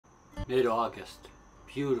Mid-August,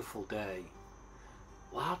 beautiful day.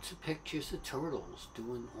 Lots of pictures of turtles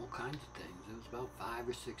doing all kinds of things. There was about 5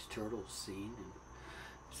 or 6 turtles seen, and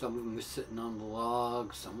some of them were sitting on the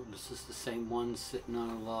log. This is the same one sitting on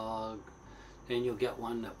a log. Then you'll get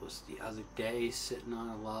one that was the other day sitting on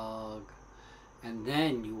a log. And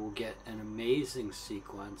then you will get an amazing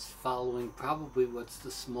sequence following probably what's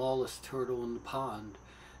the smallest turtle in the pond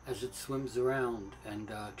as it swims around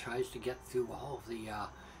and tries to get through all of the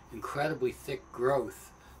incredibly thick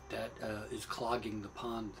growth that is clogging the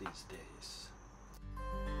pond these days.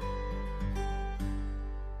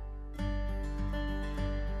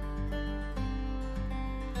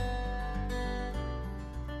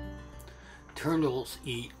 Turtles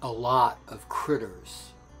eat a lot of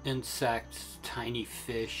critters, insects, tiny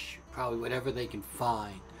fish, probably whatever they can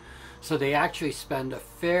find. So they actually spend a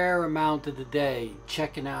fair amount of the day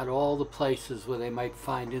checking out all the places where they might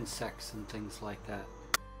find insects and things like that.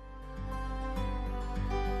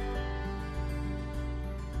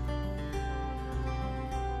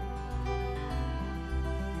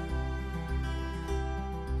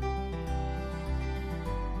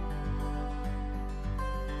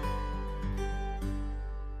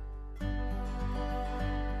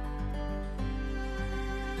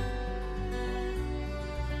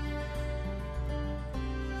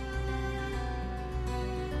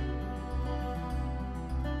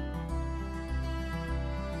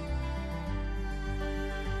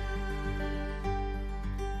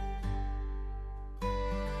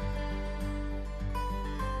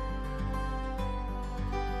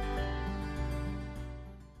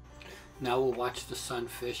 Now we'll watch the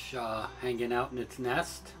sunfish hanging out in its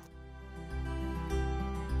nest.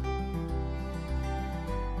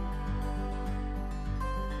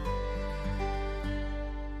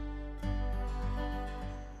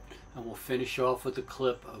 And we'll finish off with a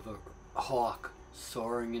clip of a hawk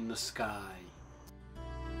soaring in the sky.